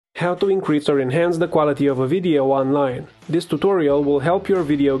How to increase or enhance the quality of a video online. This tutorial will help your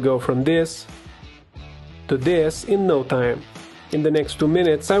video go from this to this in no time. In the next 2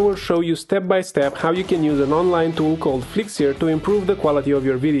 minutes, I will show you step by step how you can use an online tool called Flixier to improve the quality of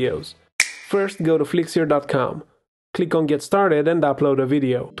your videos. First, go to Flixier.com. Click on Get Started and upload a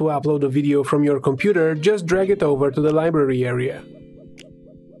video. To upload a video from your computer, just drag it over to the library area.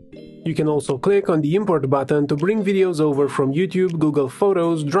 You can also click on the Import button to bring videos over from YouTube, Google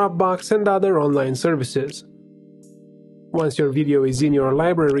Photos, Dropbox, and other online services. Once your video is in your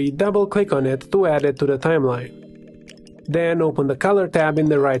library, double-click on it to add it to the timeline. Then open the Color tab in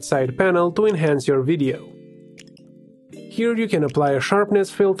the right side panel to enhance your video. Here you can apply a sharpness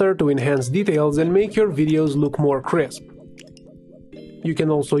filter to enhance details and make your videos look more crisp. You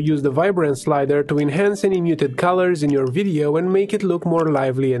can also use the vibrance slider to enhance any muted colors in your video and make it look more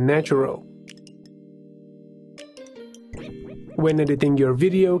lively and natural. When editing your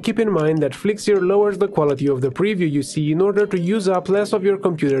video, keep in mind that Flixier lowers the quality of the preview you see in order to use up less of your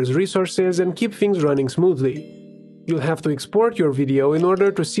computer's resources and keep things running smoothly. You'll have to export your video in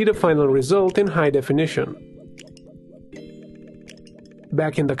order to see the final result in high definition.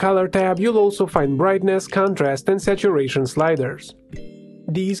 Back in the Color tab, you'll also find brightness, contrast, and saturation sliders.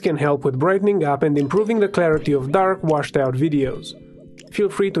 These can help with brightening up and improving the clarity of dark, washed-out videos. Feel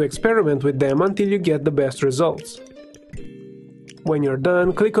free to experiment with them until you get the best results. When you're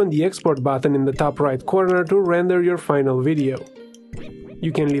done, click on the Export button in the top right corner to render your final video.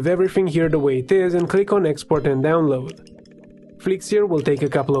 You can leave everything here the way it is and click on Export and Download. Flixier will take a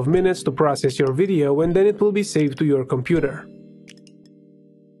couple of minutes to process your video and then it will be saved to your computer.